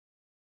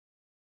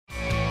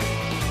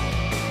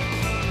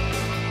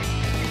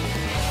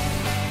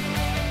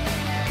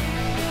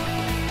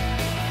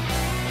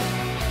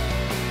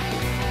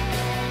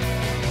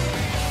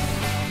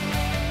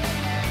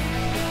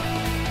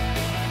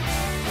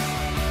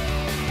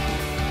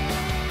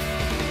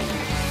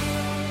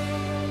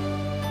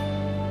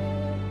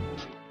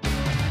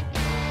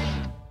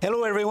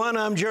Hello, everyone.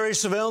 I'm Jerry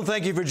Savelle.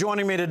 Thank you for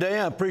joining me today.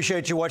 I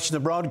appreciate you watching the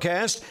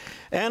broadcast.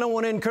 And I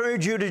want to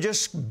encourage you to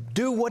just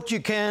do what you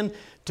can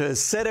to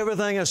set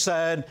everything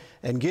aside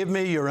and give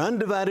me your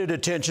undivided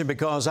attention,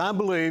 because I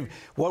believe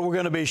what we're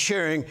going to be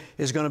sharing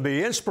is going to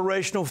be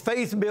inspirational,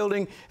 faith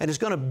building, and it's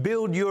going to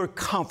build your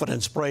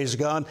confidence, praise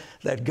God,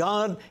 that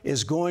God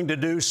is going to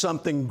do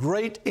something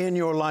great in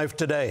your life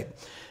today.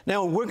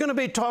 Now, we're going to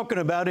be talking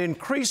about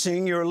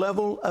increasing your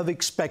level of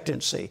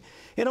expectancy.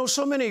 You know,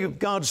 so many of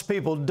God's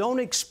people don't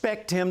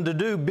expect Him to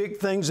do big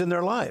things in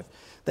their life.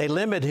 They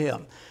limit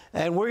Him.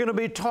 And we're going to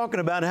be talking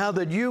about how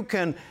that you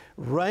can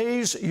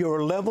raise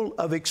your level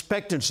of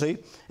expectancy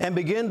and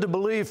begin to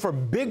believe for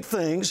big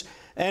things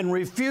and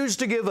refuse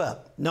to give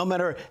up. No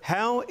matter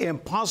how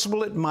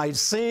impossible it might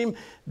seem,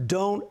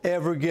 don't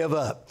ever give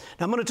up.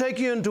 Now, I'm going to take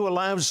you into a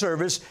live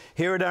service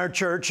here at our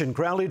church in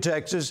Crowley,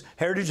 Texas,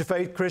 Heritage of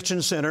Faith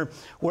Christian Center,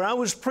 where I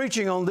was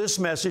preaching on this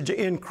message,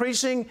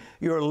 increasing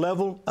your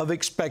level of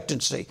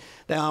expectancy.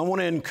 Now, I want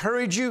to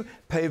encourage you,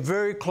 pay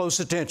very close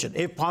attention.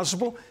 If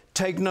possible,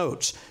 take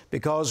notes,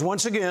 because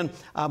once again,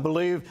 I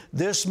believe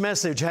this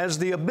message has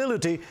the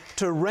ability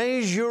to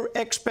raise your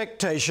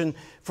expectation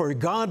for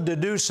God to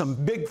do some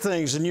big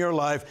things in your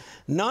life,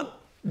 not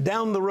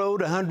down the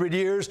road 100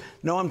 years.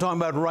 No, I'm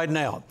talking about right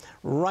now.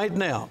 Right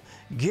now.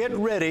 Get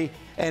ready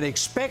and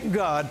expect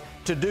God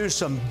to do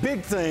some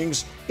big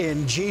things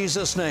in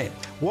Jesus' name.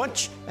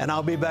 Watch, and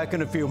I'll be back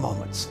in a few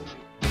moments.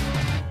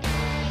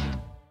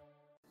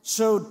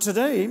 So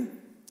today,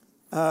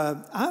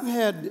 I've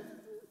had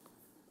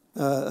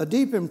a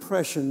deep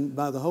impression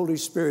by the Holy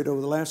Spirit over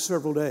the last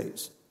several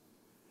days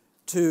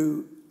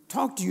to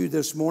talk to you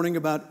this morning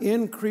about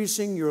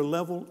increasing your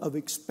level of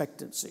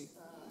expectancy.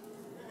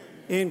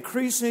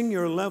 Increasing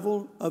your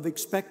level of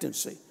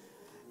expectancy,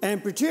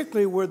 and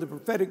particularly where the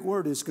prophetic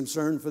word is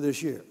concerned for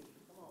this year.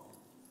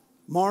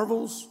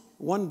 Marvels,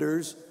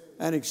 wonders,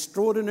 and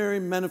extraordinary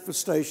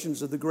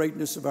manifestations of the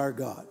greatness of our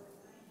God.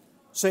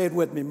 Say it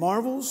with me.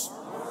 Marvels,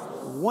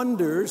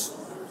 wonders,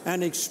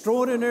 and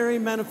extraordinary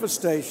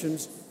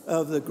manifestations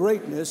of the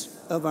greatness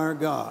of our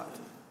God.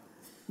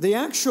 The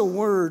actual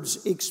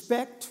words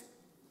expect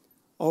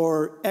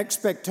or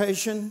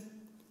expectation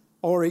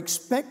or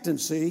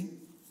expectancy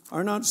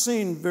are not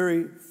seen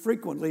very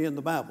frequently in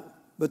the Bible,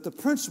 but the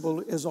principle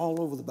is all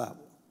over the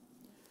Bible.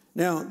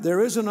 Now, there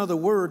is another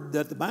word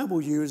that the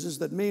Bible uses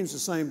that means the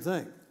same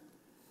thing.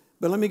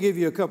 But let me give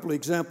you a couple of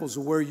examples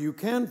of where you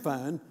can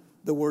find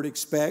the word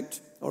expect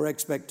or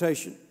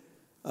expectation.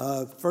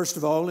 First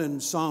of all,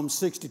 in Psalm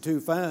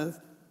 62:5,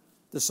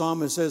 the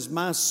psalmist says,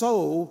 "My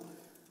soul,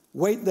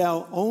 wait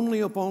thou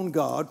only upon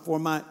God, for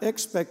my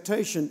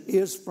expectation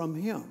is from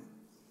Him."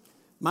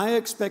 My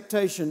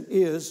expectation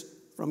is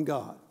from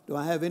God. Do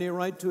I have any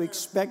right to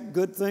expect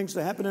good things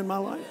to happen in my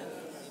life?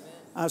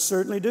 I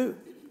certainly do.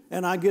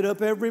 And I get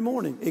up every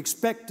morning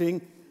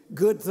expecting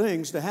good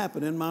things to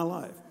happen in my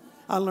life.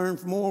 I learned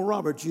from Oral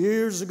Roberts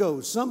years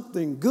ago,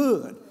 something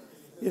good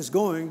is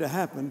going to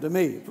happen to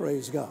me,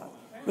 praise God.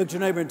 Look at your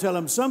neighbor and tell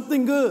him,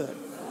 something good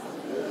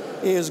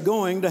is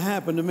going to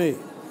happen to me.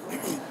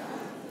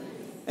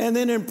 And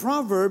then in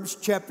Proverbs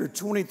chapter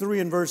 23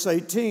 and verse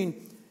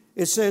 18,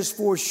 it says,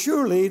 "For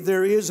surely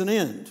there is an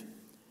end,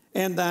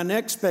 and thine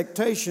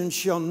expectation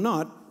shall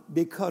not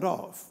be cut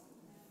off."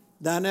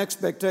 Thine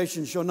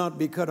expectation shall not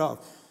be cut off.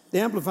 The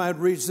Amplified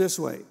reads this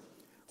way,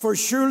 "For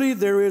surely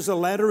there is a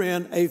latter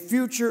end, a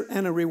future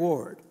and a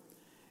reward,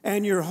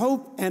 and your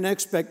hope and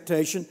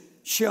expectation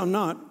shall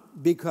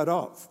not be cut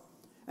off."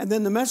 And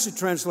then the Message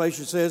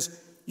translation says,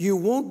 "You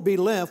won't be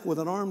left with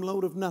an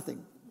armload of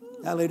nothing."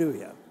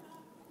 Hallelujah.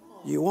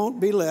 You won't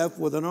be left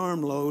with an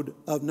armload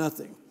of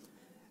nothing.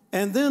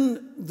 And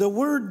then the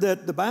word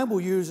that the Bible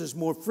uses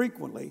more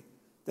frequently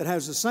that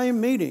has the same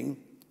meaning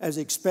as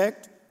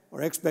expect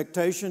or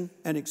expectation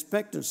and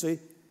expectancy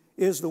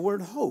is the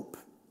word hope.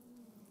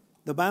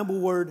 The Bible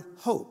word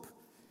hope.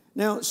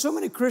 Now, so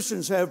many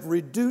Christians have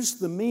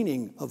reduced the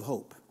meaning of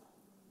hope.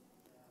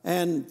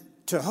 And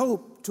to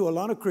hope to a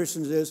lot of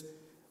Christians is,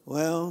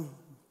 well,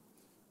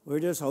 we're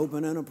just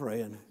hoping and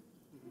praying.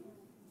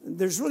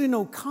 There's really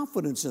no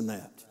confidence in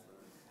that.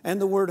 And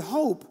the word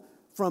hope,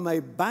 from a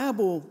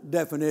Bible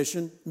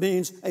definition,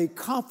 means a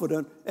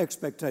confident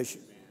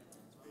expectation.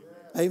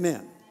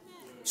 Amen.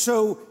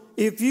 So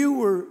if you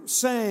were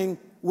saying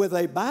with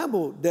a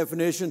Bible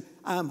definition,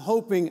 I'm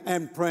hoping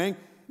and praying,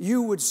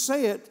 you would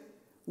say it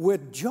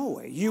with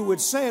joy. You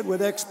would say it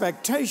with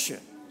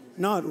expectation.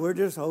 Not, we're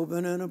just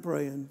hoping and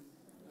praying.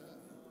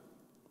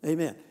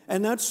 Amen.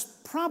 And that's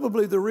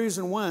probably the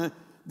reason why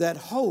that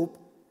hope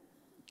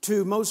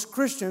to most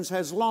Christians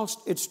has lost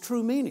its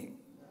true meaning.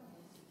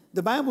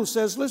 The Bible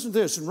says, listen to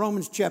this in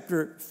Romans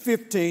chapter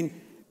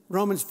 15,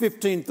 Romans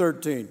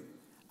 15:13.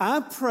 "I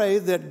pray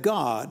that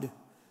God,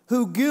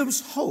 who gives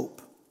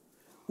hope,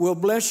 will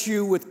bless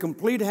you with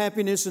complete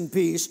happiness and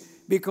peace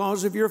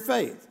because of your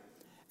faith.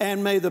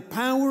 And may the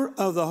power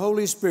of the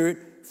Holy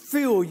Spirit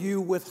fill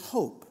you with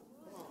hope."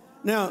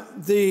 Now,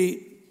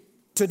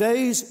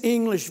 today's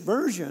English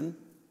version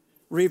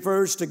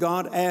refers to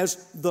God as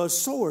the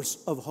source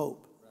of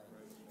hope.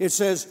 It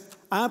says,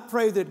 I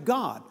pray that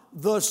God,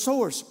 the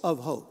source of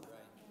hope.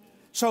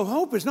 So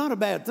hope is not a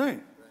bad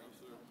thing.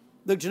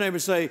 Look at your neighbor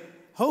and say,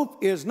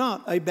 hope is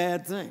not a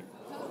bad thing.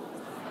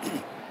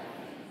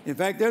 In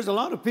fact, there's a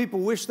lot of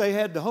people wish they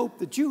had the hope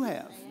that you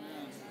have.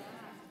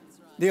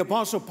 The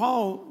Apostle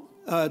Paul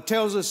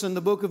tells us in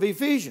the book of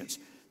Ephesians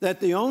that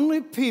the only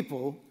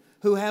people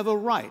who have a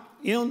right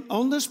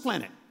on this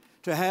planet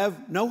to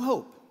have no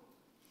hope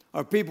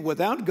are people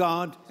without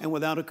God and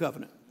without a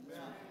covenant.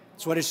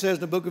 That's what it says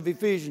in the book of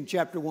Ephesians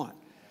chapter 1.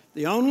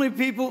 The only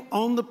people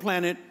on the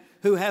planet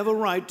who have a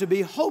right to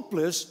be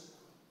hopeless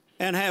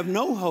and have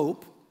no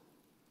hope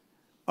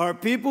are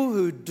people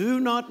who do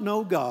not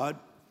know God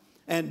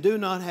and do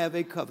not have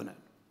a covenant.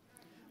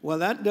 Well,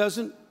 that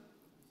doesn't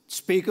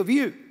speak of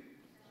you.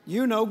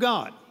 You know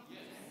God.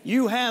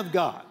 You have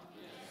God.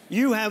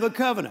 You have a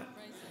covenant.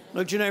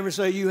 Look at your neighbor and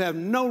say, you have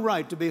no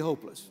right to be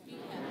hopeless.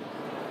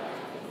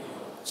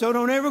 So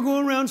don't ever go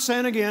around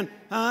saying again,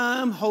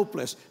 I'm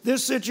hopeless.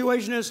 This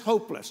situation is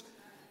hopeless.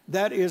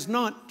 That is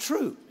not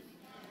true.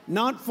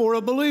 Not for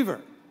a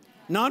believer.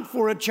 Not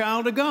for a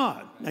child of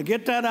God. Now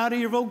get that out of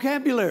your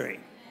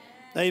vocabulary.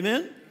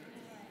 Amen?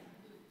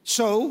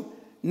 So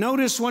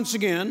notice once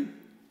again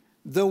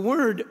the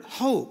word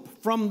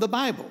hope from the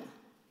Bible.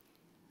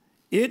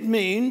 It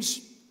means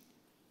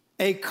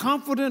a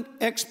confident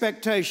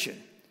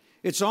expectation.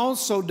 It's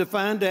also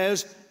defined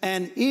as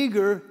an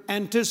eager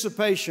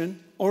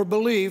anticipation or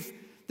belief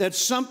that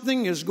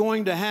something is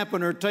going to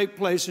happen or take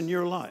place in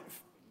your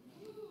life.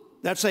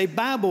 That's a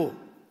Bible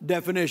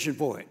definition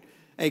for it.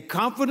 A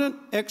confident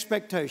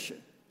expectation.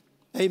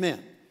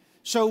 Amen.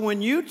 So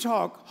when you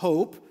talk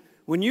hope,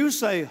 when you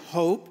say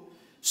hope,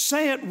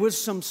 say it with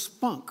some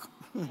spunk.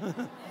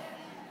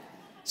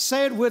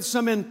 Say it with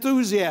some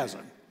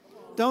enthusiasm.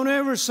 Don't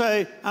ever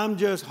say, I'm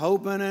just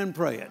hoping and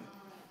praying.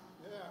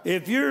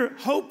 If you're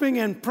hoping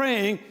and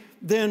praying,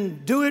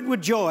 then do it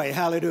with joy.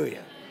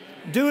 Hallelujah.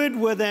 Do it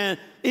with an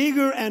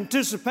eager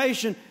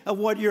anticipation of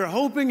what you're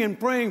hoping and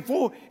praying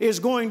for is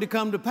going to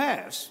come to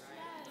pass.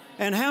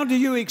 And how do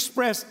you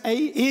express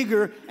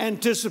eager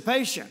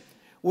anticipation?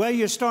 Well,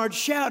 you start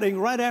shouting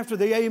right after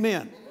the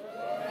amen.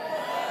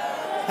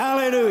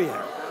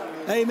 Hallelujah.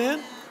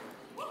 Amen.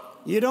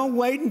 You don't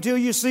wait until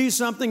you see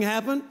something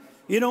happen.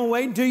 You don't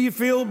wait until you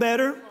feel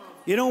better.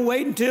 You don't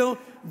wait until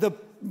the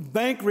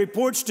bank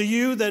reports to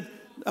you that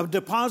a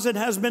deposit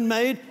has been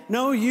made.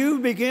 No, you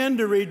begin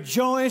to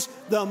rejoice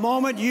the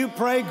moment you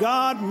pray,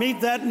 God,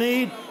 meet that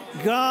need.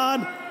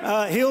 God,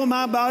 heal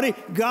my body.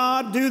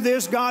 God, do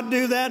this. God,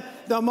 do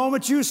that. The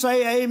moment you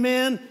say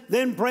amen,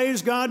 then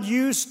praise God,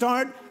 you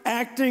start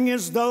acting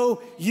as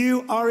though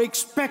you are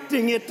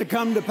expecting it to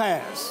come to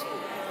pass.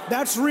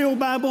 That's real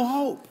Bible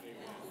hope.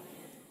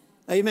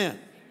 Amen.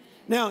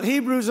 Now,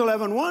 Hebrews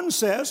 11:1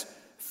 says,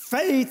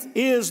 faith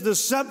is the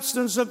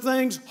substance of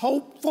things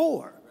hoped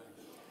for.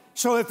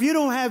 So if you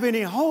don't have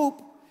any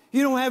hope,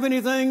 you don't have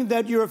anything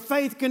that your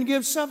faith can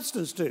give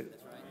substance to.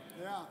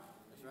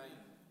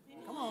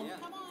 Come on.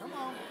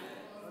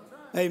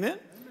 Amen.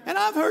 And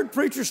I've heard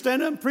preachers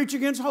stand up and preach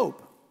against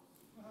hope.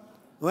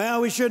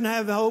 Well, we shouldn't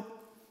have hope.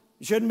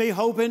 You shouldn't be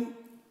hoping.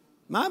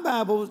 My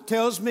Bible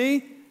tells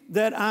me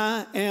that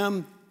I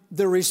am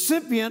the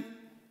recipient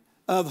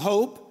of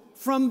hope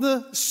from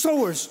the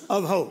source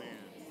of hope.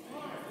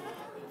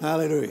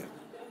 Hallelujah.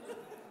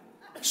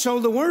 So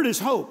the word is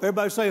hope.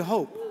 Everybody say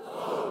hope.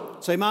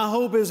 Hope. Say, my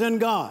hope is in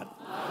God.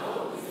 My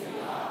hope is in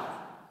God.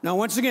 Now,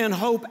 once again,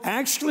 hope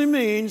actually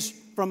means,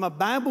 from a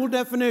Bible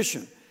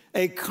definition,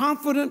 a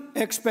confident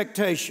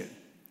expectation,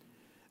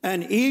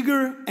 an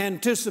eager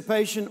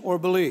anticipation or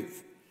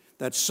belief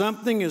that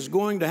something is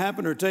going to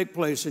happen or take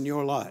place in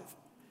your life.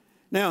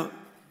 Now,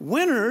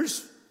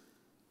 winners,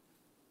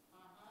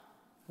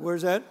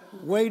 where's that?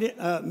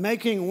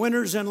 Making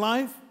winners in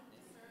life.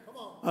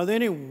 Are there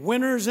any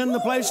winners in the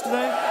place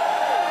today?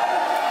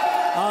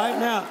 All right,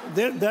 now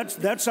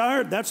that's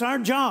our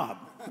job.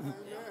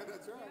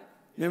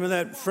 Remember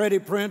that Freddie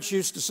Prinze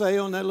used to say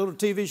on that little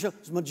TV show?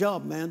 It's my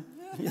job, man.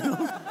 You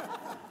know?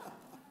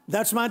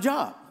 That's my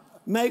job.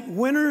 Make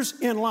winners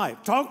in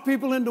life. Talk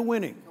people into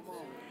winning.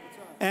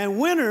 And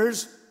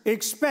winners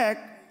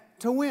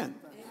expect to win.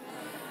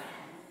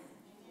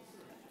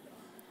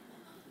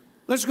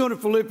 Let's go to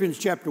Philippians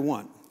chapter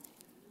 1.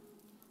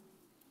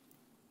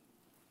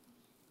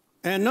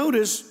 And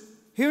notice,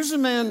 here's a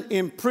man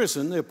in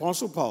prison, the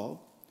Apostle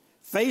Paul,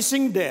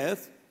 facing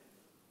death.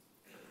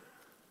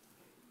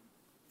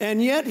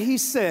 And yet he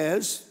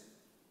says,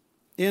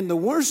 in the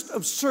worst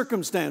of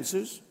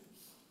circumstances,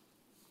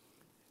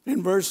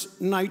 in verse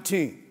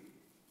 19,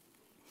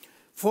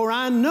 for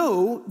I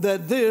know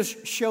that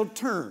this shall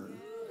turn.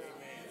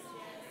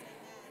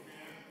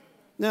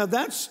 Now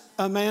that's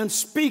a man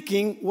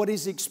speaking what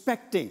he's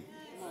expecting.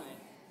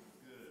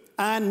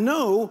 I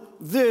know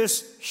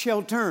this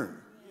shall turn.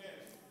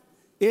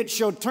 It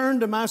shall turn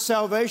to my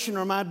salvation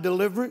or my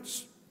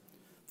deliverance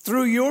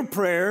through your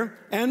prayer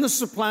and the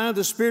supply of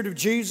the Spirit of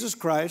Jesus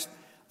Christ,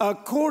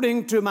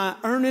 according to my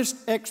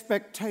earnest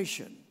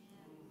expectation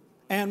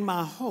and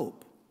my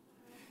hope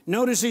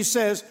Notice he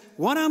says,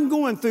 what I'm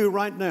going through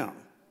right now,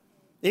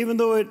 even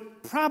though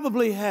it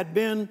probably had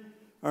been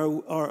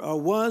or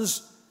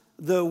was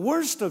the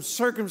worst of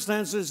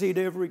circumstances he'd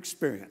ever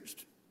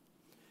experienced.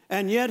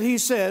 And yet he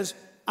says,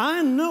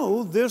 I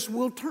know this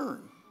will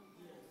turn.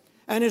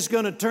 And it's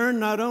going to turn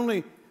not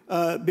only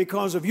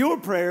because of your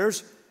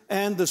prayers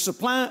and the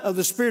supply of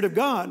the Spirit of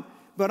God,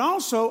 but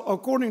also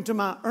according to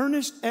my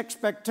earnest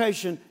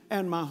expectation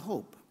and my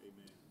hope.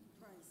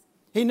 Amen.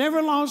 He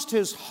never lost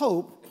his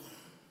hope,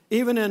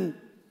 even in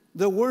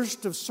the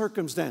worst of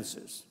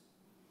circumstances.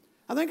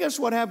 I think that's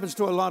what happens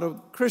to a lot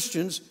of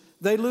Christians.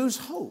 They lose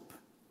hope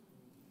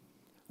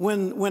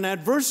when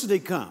adversity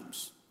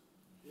comes.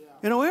 Yeah.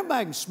 You know,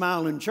 everybody can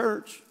smile in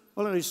church.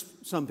 Well, at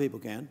least some people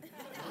can.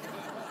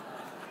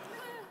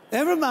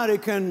 Everybody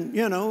can,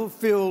 you know,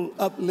 feel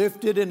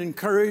uplifted and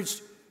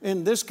encouraged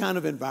in this kind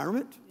of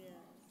environment. Yeah.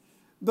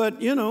 But,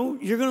 you know,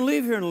 you're going to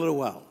leave here in a little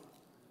while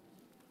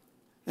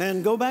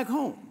and go back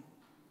home.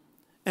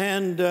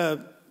 And,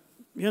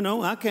 you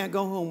know, I can't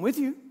go home with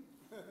you.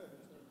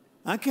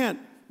 I can't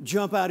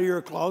jump out of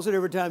your closet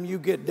every time you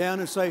get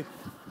down and say,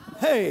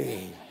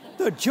 hey,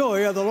 the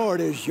joy of the Lord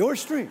is your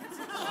strength.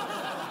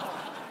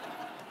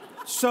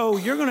 So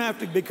you're going to have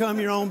to become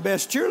your own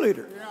best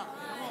cheerleader.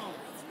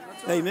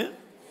 Amen.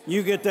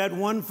 You get that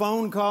one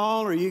phone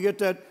call, or you get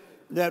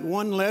that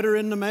one letter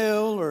in the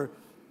mail, or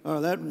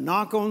that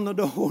knock on the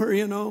door,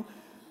 you know,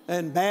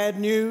 and bad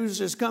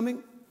news is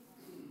coming.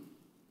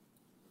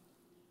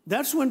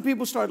 That's when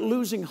people start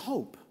losing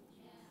hope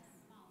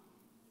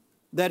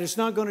that it's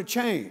not going to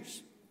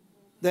change,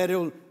 that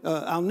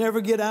I'll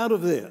never get out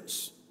of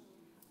this.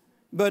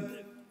 But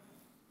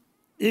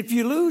if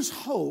you lose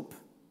hope,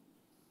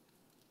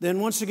 then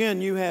once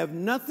again you have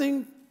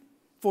nothing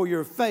for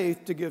your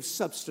faith to give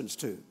substance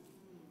to.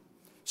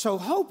 So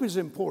hope is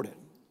important.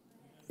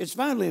 It's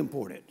vitally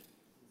important.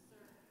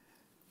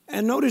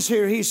 And notice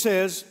here he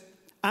says,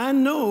 I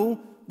know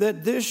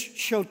that this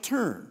shall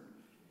turn.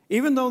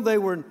 Even though they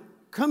were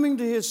coming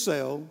to his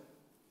cell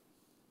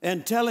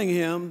and telling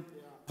him,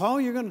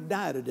 Paul, you're going to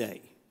die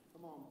today.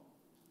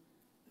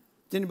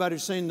 Has anybody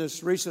seen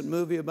this recent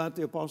movie about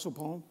the Apostle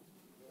Paul?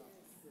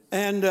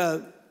 And,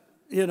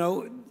 you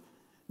know,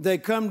 they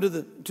come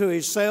to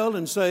his cell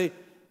and say,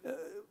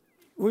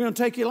 we're going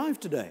to take your life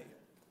today.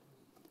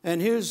 And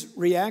his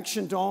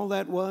reaction to all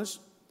that was,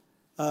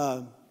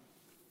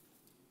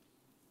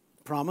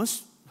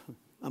 promise,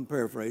 I'm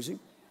paraphrasing,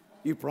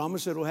 you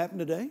promise it'll happen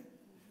today?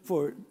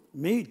 For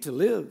me to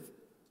live,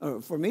 or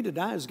for me to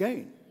die is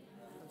gain.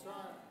 That's right.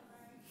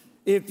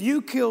 If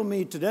you kill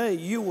me today,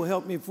 you will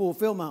help me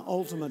fulfill my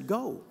ultimate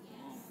goal.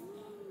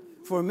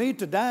 For me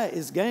to die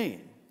is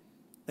gain.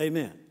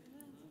 Amen.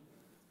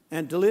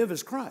 And to live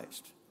is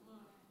Christ.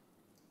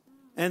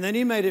 And then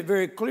he made it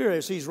very clear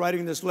as he's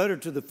writing this letter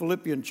to the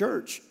Philippian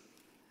church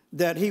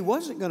that he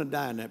wasn't going to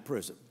die in that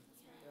prison.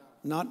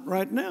 Not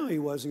right now, he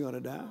wasn't going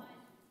to die.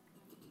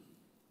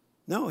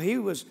 No, he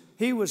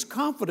was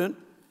confident.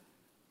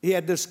 He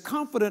had this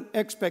confident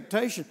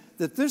expectation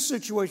that this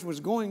situation was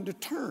going to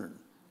turn.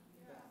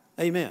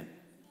 Amen.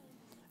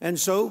 And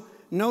so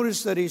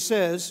notice that he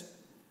says,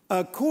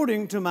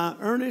 according to my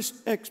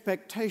earnest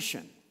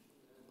expectation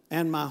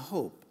and my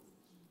hope.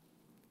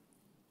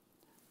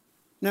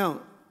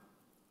 Now,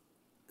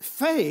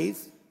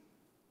 faith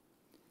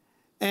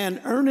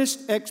and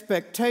earnest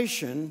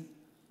expectation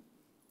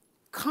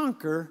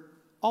conquer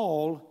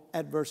all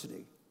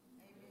adversity.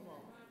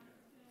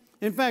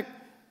 In fact,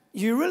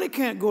 you really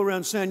can't go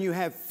around saying you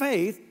have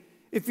faith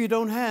if you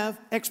don't have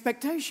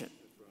expectation.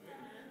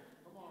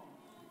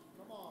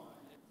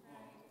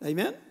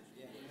 Amen?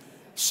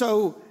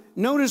 So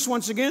notice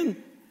once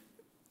again,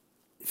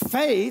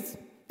 faith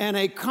and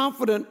a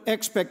confident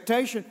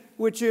expectation,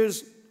 which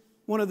is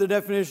one of the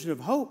definitions of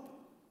hope,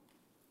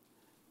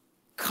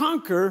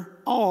 conquer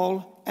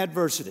all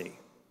adversity.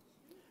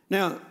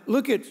 Now,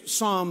 look at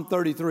Psalm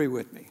 33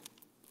 with me.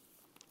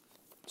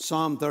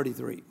 Psalm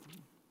 33.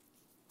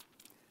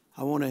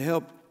 I want to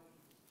help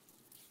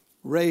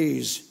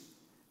raise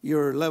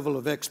your level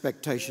of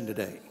expectation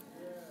today.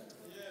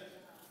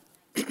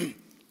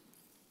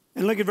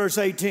 And look at verse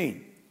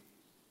 18.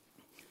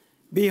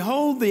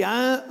 Behold, the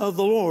eye of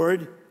the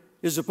Lord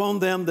is upon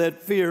them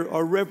that fear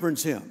or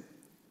reverence him,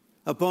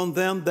 upon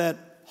them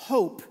that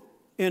hope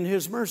in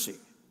his mercy,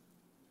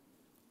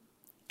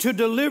 to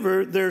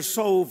deliver their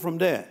soul from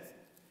death,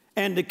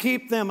 and to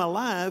keep them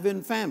alive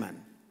in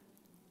famine.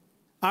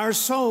 Our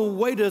soul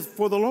waiteth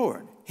for the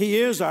Lord. He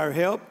is our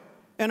help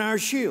and our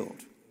shield.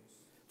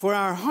 For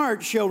our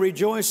heart shall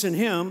rejoice in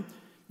him,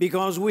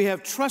 because we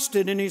have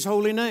trusted in his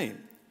holy name.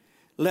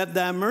 Let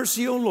thy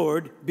mercy, O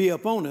Lord, be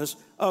upon us,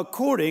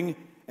 according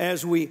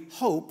as we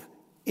hope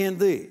in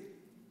thee.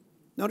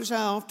 Notice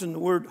how often the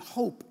word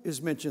hope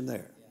is mentioned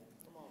there.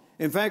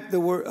 In fact,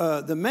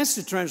 the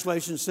Message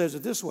translation says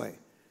it this way: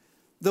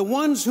 the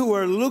ones who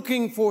are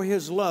looking for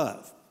his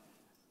love,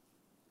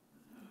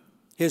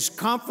 his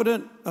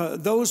confident,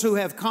 those who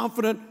have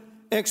confident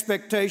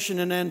expectation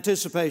and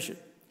anticipation.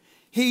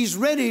 He's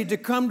ready to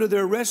come to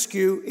their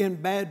rescue in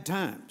bad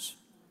times.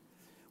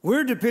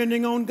 We're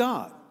depending on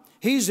God.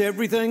 He's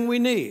everything we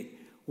need.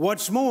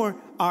 What's more,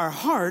 our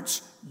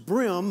hearts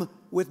brim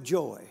with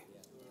joy.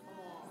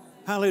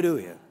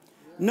 Hallelujah.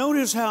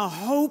 Notice how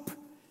hope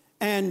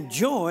and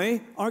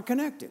joy are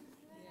connected.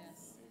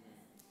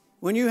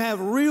 When you have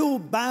real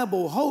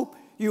Bible hope,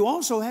 you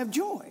also have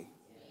joy.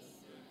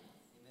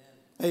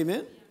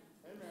 Amen.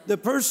 The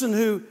person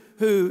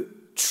who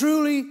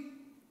truly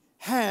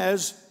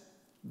has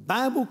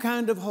Bible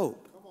kind of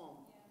hope,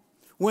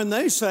 when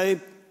they say,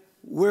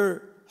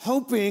 we're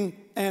hoping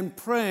and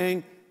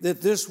praying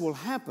that this will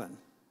happen,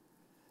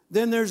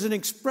 then there's an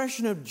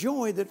expression of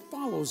joy that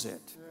follows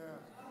it.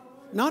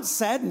 Not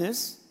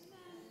sadness.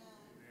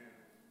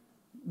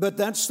 But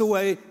that's the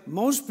way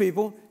most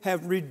people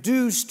have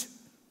reduced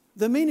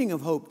the meaning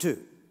of hope to.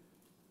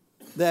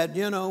 That,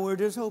 we're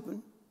just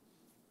hoping.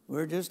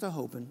 We're just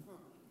a-hoping.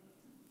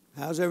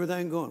 How's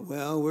everything going?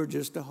 Well, we're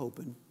just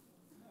a-hoping.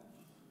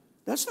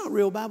 That's not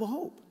real Bible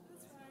hope.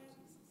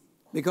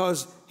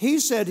 Because he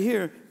said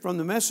here from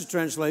the Message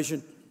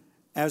translation,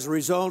 as a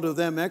result of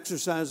them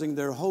exercising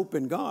their hope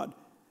in God,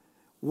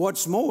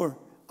 what's more,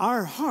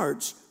 our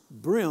hearts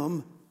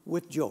brim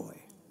with joy.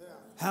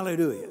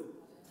 Hallelujah.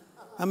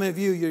 How many of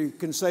you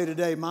can say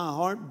today, my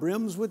heart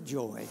brims with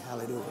joy?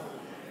 Hallelujah.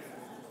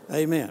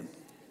 Amen.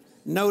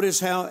 Notice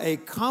how a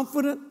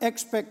confident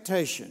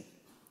expectation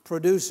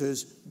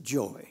produces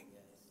joy.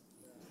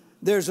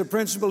 There's a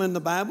principle in the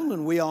Bible,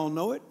 and we all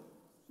know it.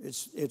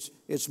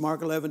 It's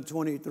Mark 11,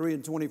 23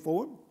 and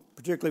 24,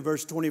 particularly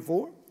verse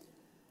 24,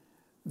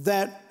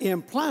 that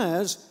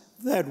implies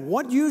that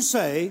what you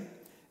say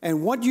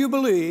and what you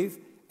believe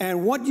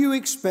and what you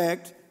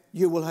expect,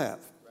 you will have.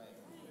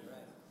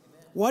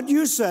 What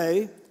you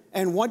say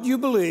and what you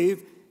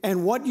believe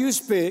and what you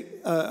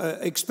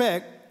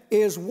expect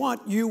is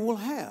what you will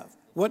have.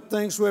 What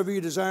things soever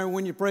you desire,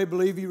 when you pray,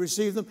 believe you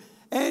receive them,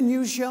 and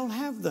you shall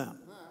have them.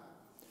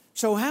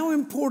 So how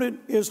important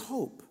is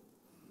hope?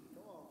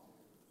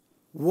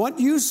 What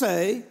you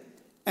say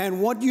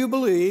and what you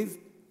believe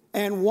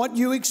and what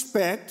you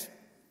expect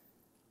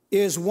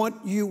is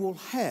what you will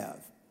have.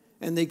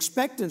 And the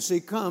expectancy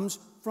comes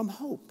from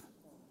hope.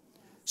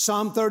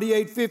 Psalm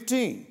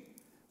 38:15.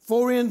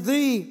 For in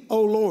thee,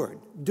 O Lord,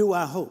 do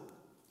I hope.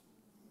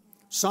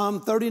 Psalm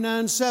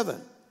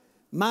 39:7.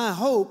 My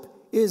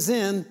hope is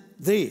in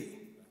thee.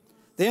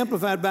 The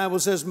Amplified Bible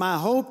says, my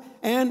hope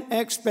and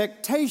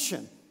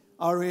expectation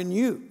are in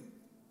you.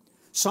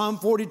 Psalm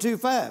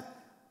 42:5.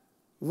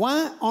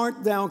 Why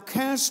art thou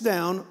cast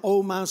down,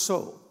 O my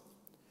soul?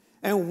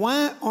 And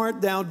why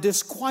art thou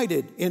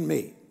disquieted in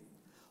me?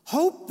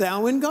 Hope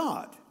thou in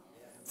God,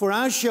 for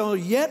I shall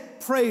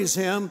yet praise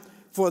him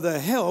for the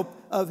help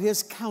of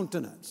his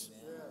countenance.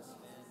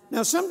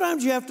 Now,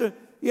 sometimes you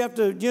have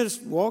to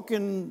just walk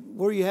in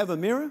where you have a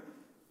mirror,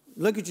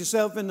 look at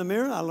yourself in the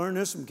mirror. I learned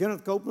this from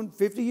Kenneth Copeland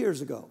 50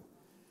 years ago.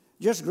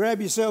 Just grab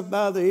yourself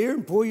by the ear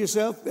and pull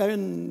yourself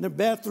in the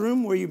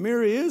bathroom where your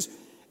mirror is,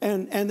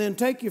 and then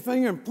take your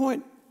finger and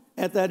point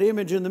at that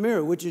image in the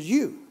mirror, which is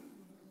you,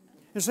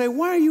 and say,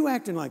 why are you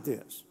acting like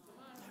this?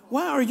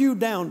 Why are you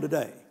down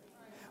today?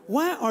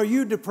 Why are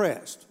you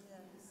depressed?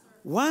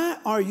 Why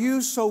are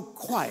you so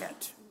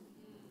quiet?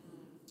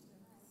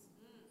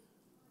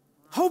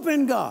 Hope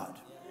in God.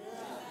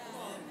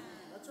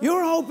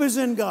 Your hope is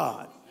in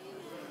God.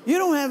 You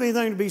don't have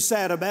anything to be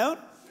sad about.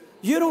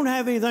 You don't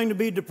have anything to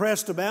be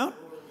depressed about.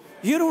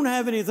 You don't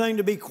have anything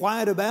to be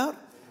quiet about.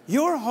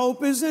 Your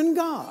hope is in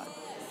God.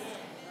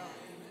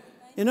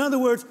 In other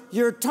words,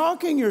 you're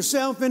talking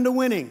yourself into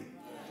winning.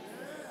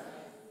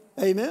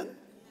 Amen?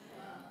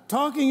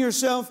 Talking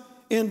yourself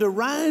into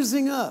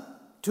rising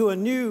up to a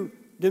new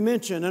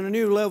dimension and a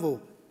new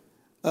level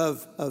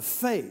of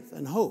faith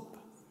and hope.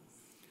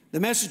 The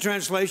Message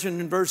translation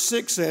in verse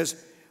 6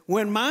 says,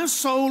 when my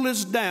soul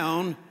is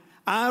down,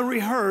 I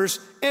rehearse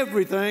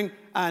everything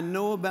I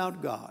know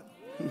about God.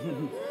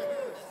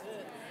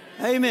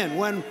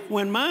 Amen.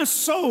 When my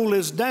soul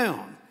is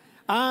down,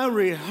 I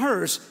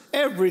rehearse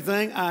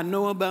everything I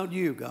know about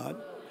you, God.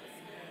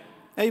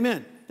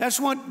 Amen. That's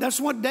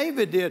what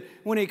David did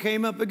when he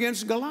came up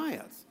against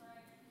Goliath.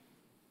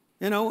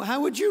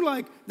 How would you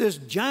like this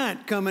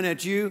giant coming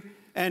at you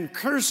and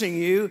cursing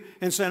you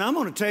and saying, I'm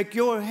going to take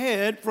your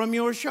head from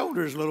your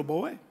shoulders, little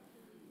boy?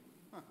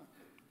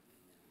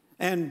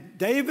 And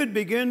David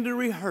began to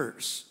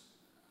rehearse.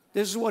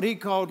 This is what he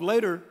called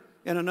later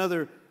in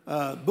another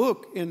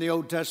book in the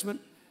Old Testament,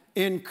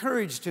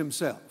 encouraged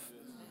himself.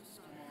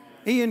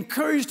 He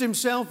encouraged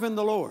himself in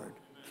the Lord.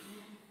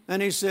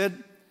 And he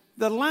said,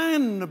 the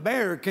lion and the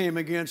bear came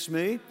against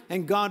me,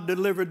 and God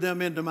delivered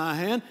them into my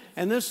hand,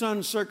 and this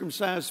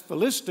uncircumcised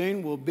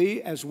Philistine will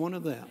be as one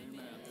of them.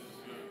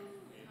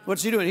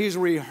 What's he doing? He's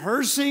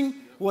rehearsing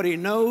what he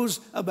knows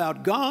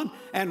about God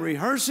and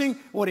rehearsing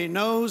what he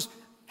knows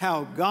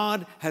how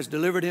God has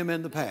delivered him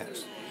in the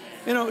past.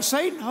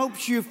 Satan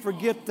hopes you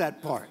forget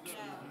that part.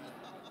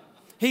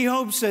 He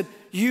hopes that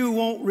you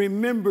won't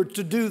remember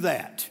to do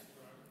that.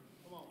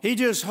 He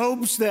just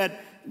hopes that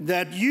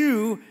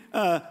you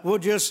will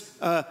just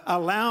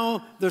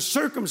allow the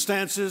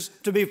circumstances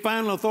to be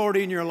final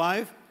authority in your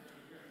life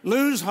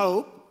lose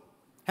hope,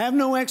 have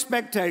no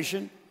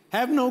expectation,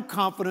 have no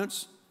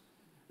confidence,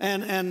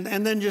 and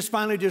then just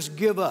finally just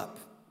give up.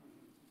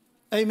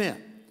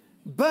 Amen.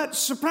 But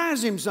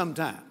surprise him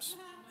sometimes.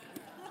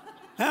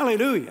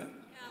 Hallelujah.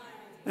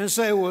 And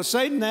say, well,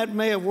 Satan, that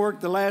may have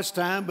worked the last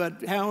time,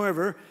 but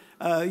however,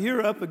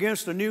 you're up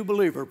against a new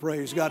believer,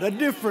 praise God, a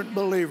different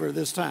believer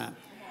this time.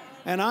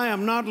 And I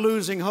am not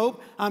losing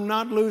hope. I'm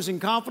not losing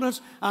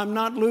confidence. I'm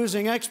not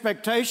losing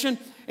expectation.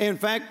 In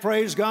fact,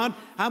 praise God,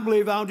 I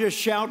believe I'll just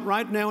shout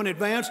right now in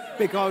advance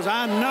because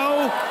I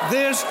know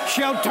this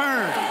shall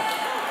turn.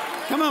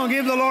 Come on,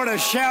 give the Lord a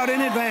shout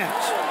in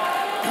advance.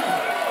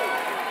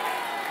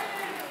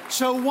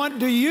 So what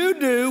do you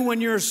do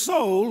when your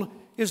soul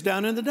is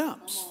down in the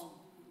dumps?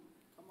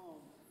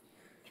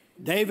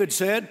 David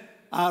said,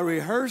 I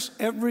rehearse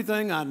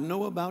everything I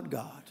know about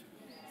God.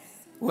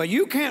 Well,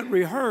 you can't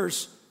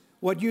rehearse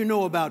what you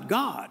know about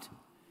God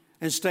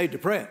and stay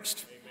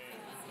depressed.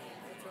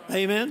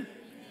 Amen?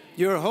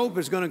 Your hope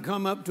is going to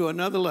come up to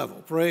another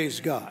level. Praise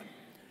God.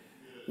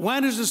 Why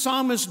does the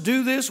psalmist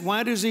do this?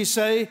 Why does he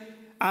say,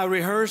 I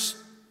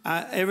rehearse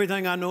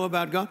everything I know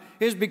about God?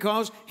 It's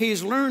because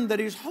he's learned that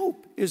his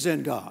hope is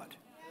in God.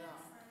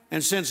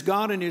 And since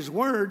God and his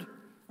word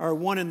are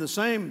one and the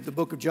same, the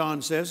book of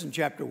John says in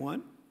chapter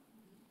 1,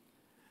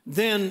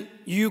 then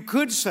you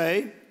could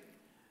say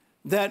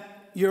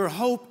that your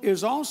hope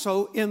is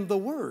also in the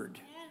word.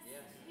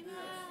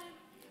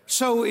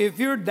 So if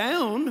you're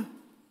down,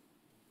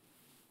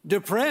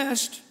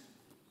 depressed,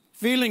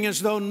 feeling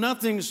as though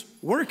nothing's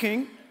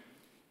working,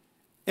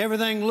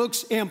 everything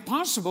looks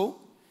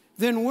impossible,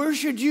 then where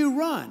should you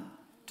run?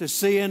 To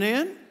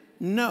CNN?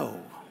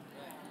 No.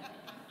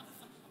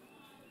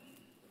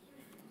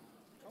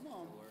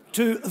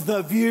 To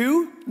The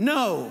View?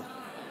 No.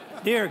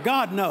 Dear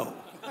God, no.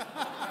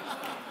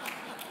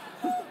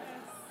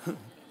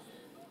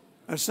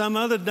 Or some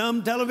other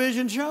dumb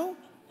television show?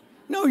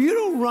 No, you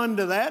don't run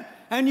to that,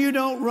 and you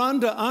don't run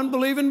to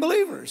unbelieving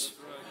believers.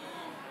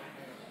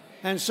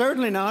 And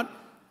certainly not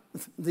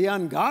the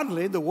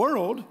ungodly, the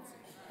world,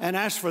 and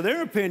ask for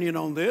their opinion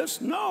on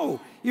this.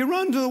 No, you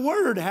run to the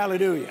Word,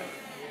 hallelujah.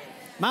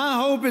 My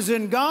hope is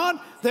in God,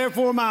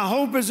 therefore my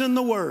hope is in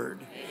the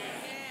Word.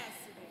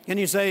 Can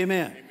you say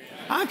amen?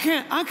 I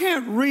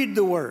can't read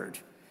the Word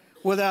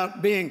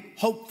without being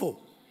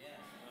hopeful,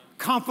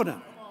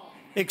 confident,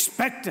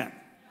 expectant.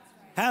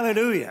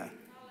 Hallelujah.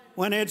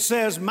 When it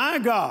says, my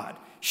God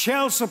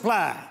shall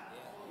supply.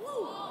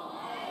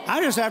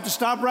 I just have to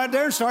stop right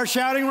there and start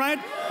shouting right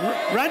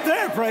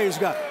there, praise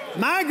God.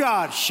 My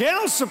God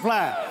shall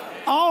supply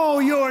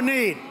all your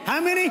need.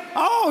 How many?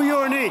 All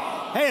your need.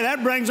 Hey,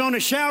 that brings on a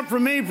shout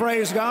from me,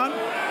 praise God.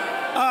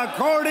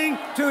 According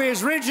to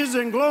his riches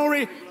and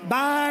glory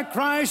by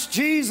Christ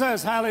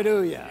Jesus.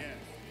 Hallelujah.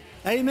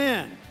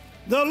 Amen.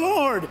 The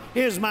Lord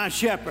is my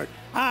shepherd.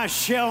 I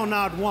shall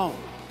not want.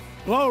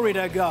 Glory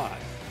to God.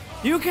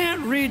 You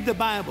can't read the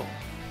Bible,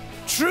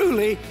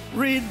 truly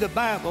read the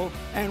Bible,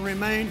 and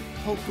remain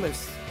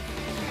hopeless.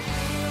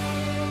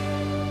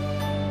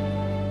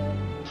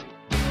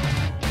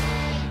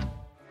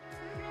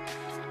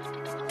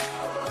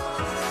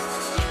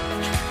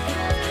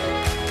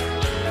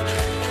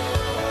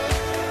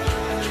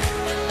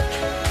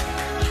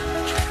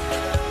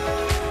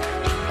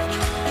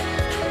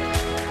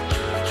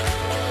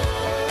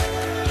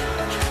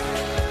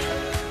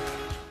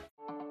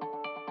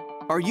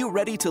 Are you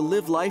ready to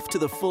live life to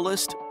the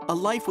fullest, a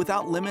life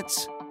without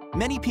limits?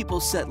 Many people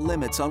set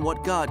limits on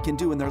what God can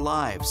do in their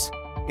lives.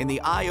 In the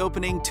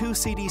eye-opening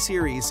 2-CD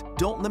series,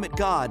 Don't Limit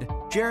God,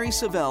 Jerry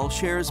Savelle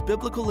shares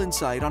biblical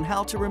insight on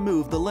how to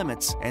remove the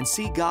limits and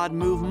see God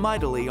move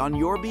mightily on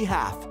your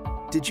behalf.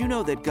 Did you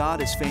know that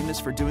God is famous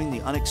for doing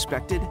the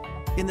unexpected?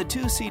 In the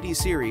 2-CD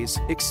series,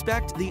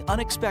 Expect the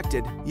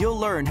Unexpected, you'll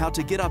learn how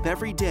to get up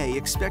every day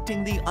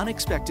expecting the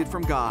unexpected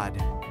from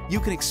God. You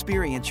can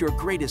experience your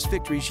greatest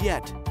victories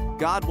yet.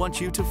 God wants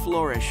you to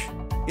flourish.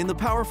 In the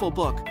powerful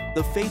book,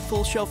 The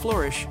Faithful Shall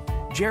Flourish,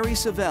 Jerry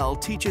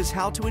Savelle teaches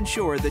how to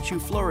ensure that you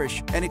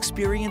flourish and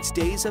experience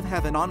days of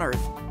heaven on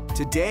earth.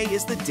 Today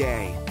is the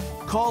day.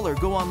 Call or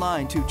go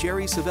online to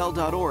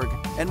jerrysavelle.org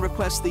and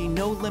request the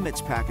No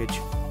Limits package,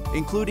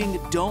 including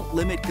Don't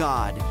Limit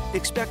God,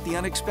 Expect the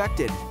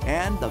Unexpected,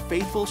 and The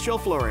Faithful Shall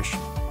Flourish.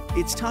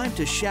 It's time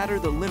to shatter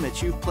the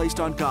limits you've placed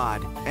on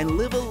God and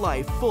live a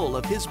life full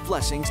of His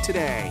blessings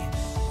today.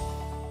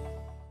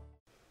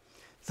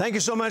 Thank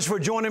you so much for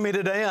joining me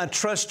today. I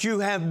trust you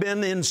have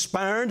been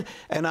inspired,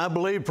 and I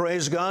believe,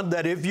 praise God,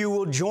 that if you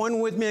will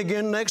join with me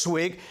again next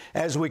week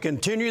as we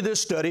continue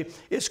this study,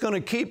 it's going to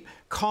keep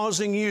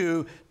causing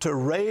you to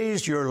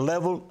raise your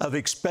level of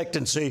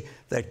expectancy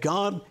that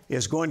God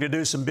is going to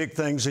do some big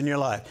things in your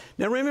life.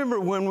 Now, remember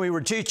when we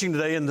were teaching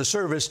today in the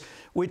service,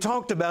 we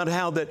talked about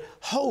how that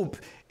hope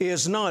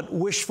is not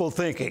wishful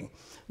thinking.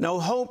 No,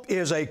 hope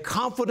is a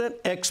confident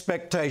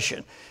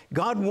expectation.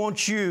 God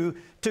wants you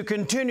to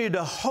continue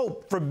to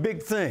hope for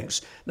big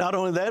things. Not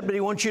only that, but He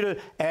wants you to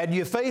add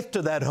your faith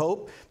to that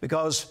hope,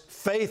 because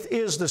faith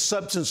is the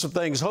substance of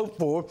things hoped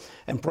for.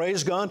 And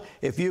praise God,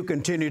 if you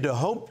continue to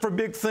hope for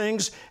big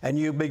things and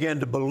you begin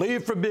to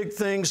believe for big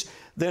things,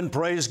 then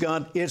praise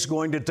God, it's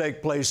going to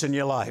take place in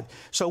your life.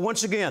 So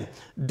once again,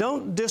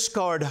 don't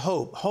discard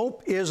hope.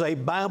 Hope is a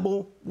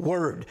Bible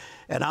word.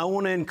 And I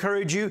want to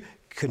encourage you,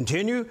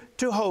 continue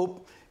to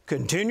hope,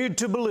 continue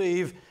to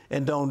believe,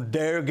 and don't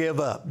dare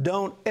give up.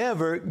 Don't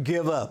ever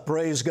give up.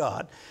 Praise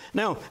God.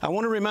 Now, I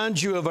want to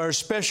remind you of our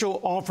special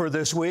offer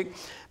this week.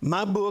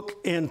 My book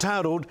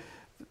entitled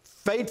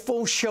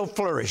Faithful Shall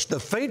Flourish. The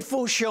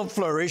Faithful Shall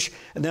Flourish,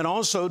 and then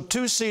also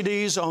 2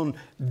 CDs on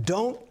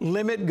Don't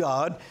Limit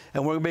God,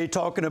 and we're going to be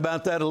talking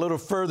about that a little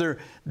further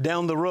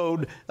down the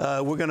road.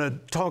 We're going to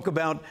talk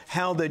about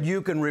how that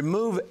you can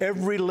remove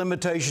every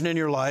limitation in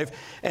your life,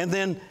 and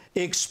then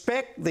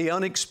Expect the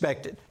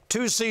Unexpected.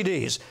 2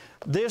 CDs.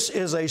 This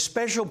is a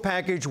special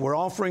package we're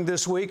offering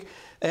this week,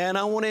 and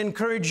I want to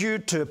encourage you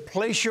to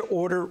place your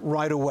order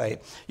right away.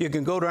 You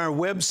can go to our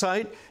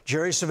website,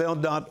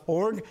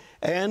 jerrysavelle.org,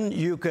 and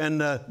you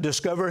can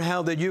discover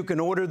how that you can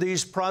order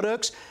these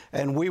products,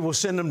 and we will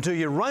send them to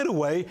you right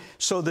away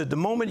so that the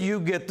moment you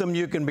get them,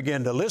 you can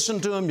begin to listen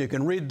to them, you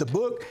can read the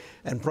book,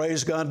 and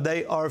praise God,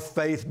 they are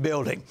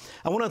faith-building.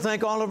 I want to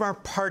thank all of our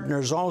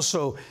partners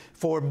also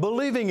for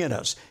believing in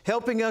us,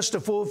 helping us to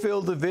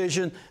fulfill the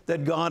vision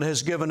that God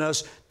has given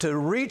us to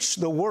reach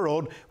the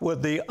world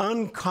with the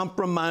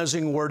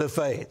uncompromising word of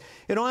faith.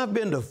 You know, I've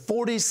been to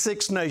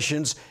 46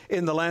 nations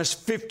in the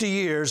last 50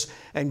 years,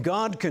 and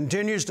God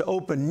continues to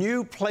open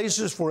new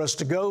places for us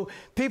to go.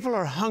 People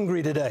are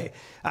hungry today.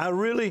 I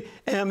really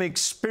am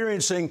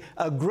experiencing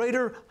a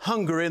greater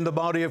hunger in the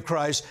body of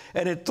Christ,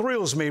 and it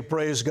thrills me,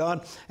 praise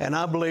God, and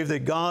I believe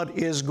that God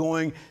is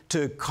going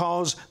to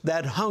cause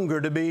that hunger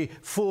to be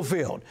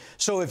fulfilled.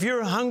 So if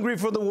you're hungry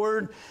for the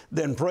Word,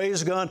 then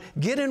praise God,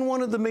 get in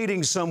one of the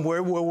meetings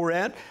somewhere where we're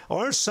at,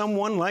 or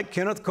someone like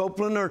Kenneth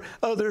Copeland or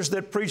others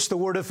that preach the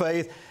Word of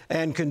faith,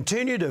 and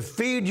continue to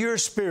feed your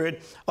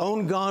spirit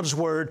on God's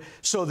Word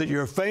so that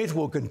your faith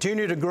will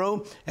continue to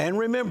grow. And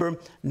remember,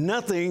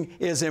 nothing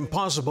is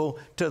impossible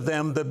to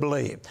them that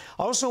believe.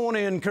 I also want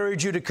to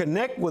encourage you to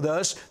connect with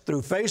us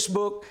through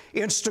Facebook,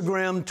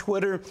 Instagram,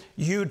 Twitter,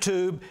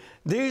 YouTube.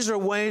 These are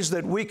ways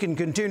that we can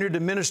continue to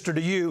minister to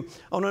you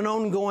on an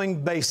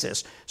ongoing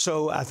basis.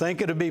 So I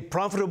think it'll be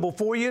profitable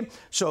for you.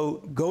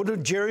 So go to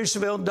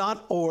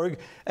jerrysavelle.org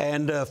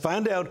and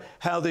find out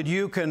how that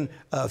you can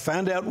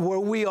find out where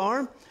we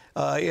are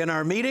in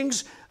our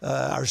meetings,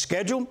 our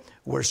schedule.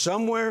 We're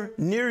somewhere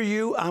near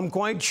you, I'm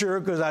quite sure,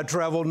 because I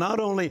travel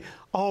not only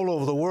all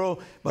over the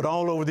world, but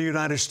all over the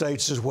United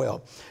States as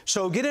well.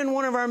 So get in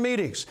one of our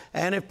meetings,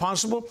 and if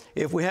possible,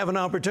 if we have an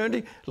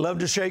opportunity, love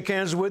to shake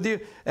hands with you,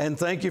 and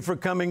thank you for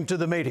coming to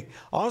the meeting.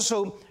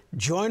 Also,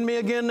 join me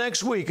again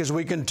next week as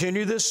we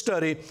continue this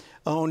study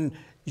on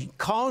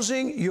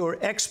causing your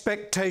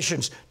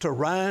expectations to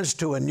rise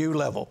to a new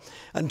level.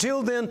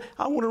 Until then,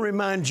 I want to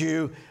remind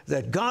you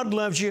that God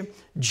loves you,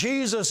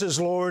 Jesus is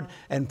Lord,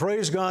 and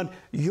praise God,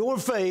 your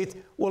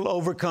faith will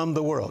overcome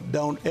the world.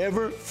 Don't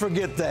ever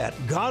forget that.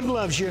 God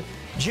loves you,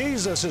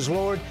 Jesus is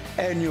Lord,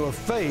 and your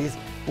faith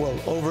will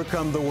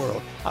overcome the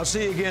world. I'll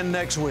see you again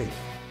next week.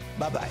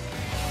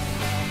 Bye-bye.